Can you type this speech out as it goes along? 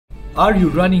Are you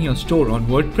running your store on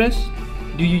WordPress?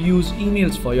 Do you use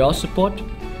emails for your support?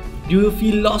 Do you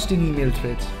feel lost in email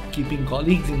threads, keeping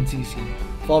colleagues in CC,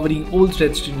 forwarding old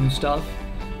threads to new staff?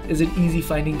 Is it easy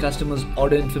finding customers'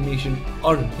 order information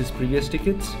or his previous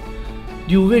tickets?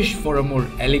 Do you wish for a more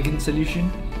elegant solution?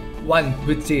 One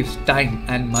which saves time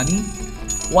and money?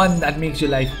 One that makes your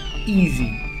life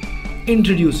easy?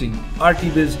 Introducing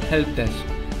rtBiz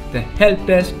Helpdesk, the help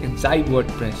desk inside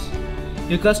WordPress.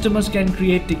 Your customers can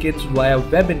create tickets via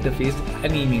web interface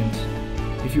and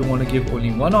emails. If you want to give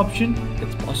only one option,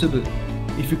 it's possible.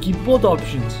 If you keep both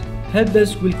options,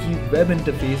 Helpdesk will keep web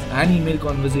interface and email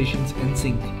conversations in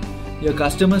sync. Your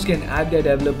customers can add their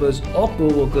developers or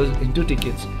co-workers into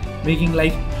tickets, making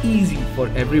life easy for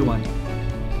everyone.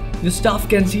 Your staff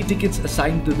can see tickets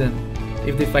assigned to them.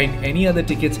 If they find any other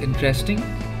tickets interesting,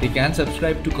 they can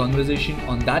subscribe to conversation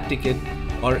on that ticket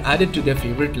or add it to their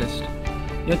favorite list.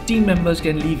 Your team members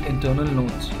can leave internal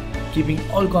notes, keeping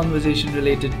all conversation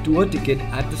related to a ticket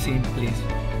at the same place.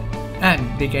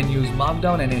 And they can use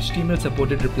Markdown and HTML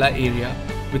supported reply area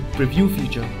with preview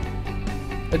feature.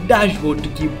 A dashboard to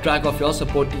keep track of your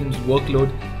support team's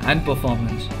workload and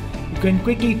performance. You can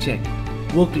quickly check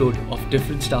workload of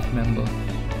different staff members,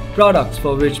 products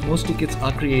for which most tickets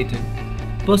are created,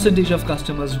 percentage of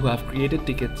customers who have created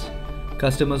tickets,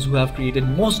 customers who have created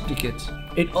most tickets.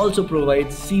 It also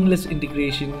provides seamless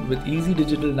integration with easy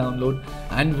digital download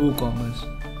and WooCommerce.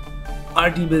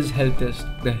 rtBiz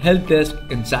Helpdesk, the help desk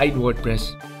inside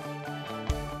WordPress.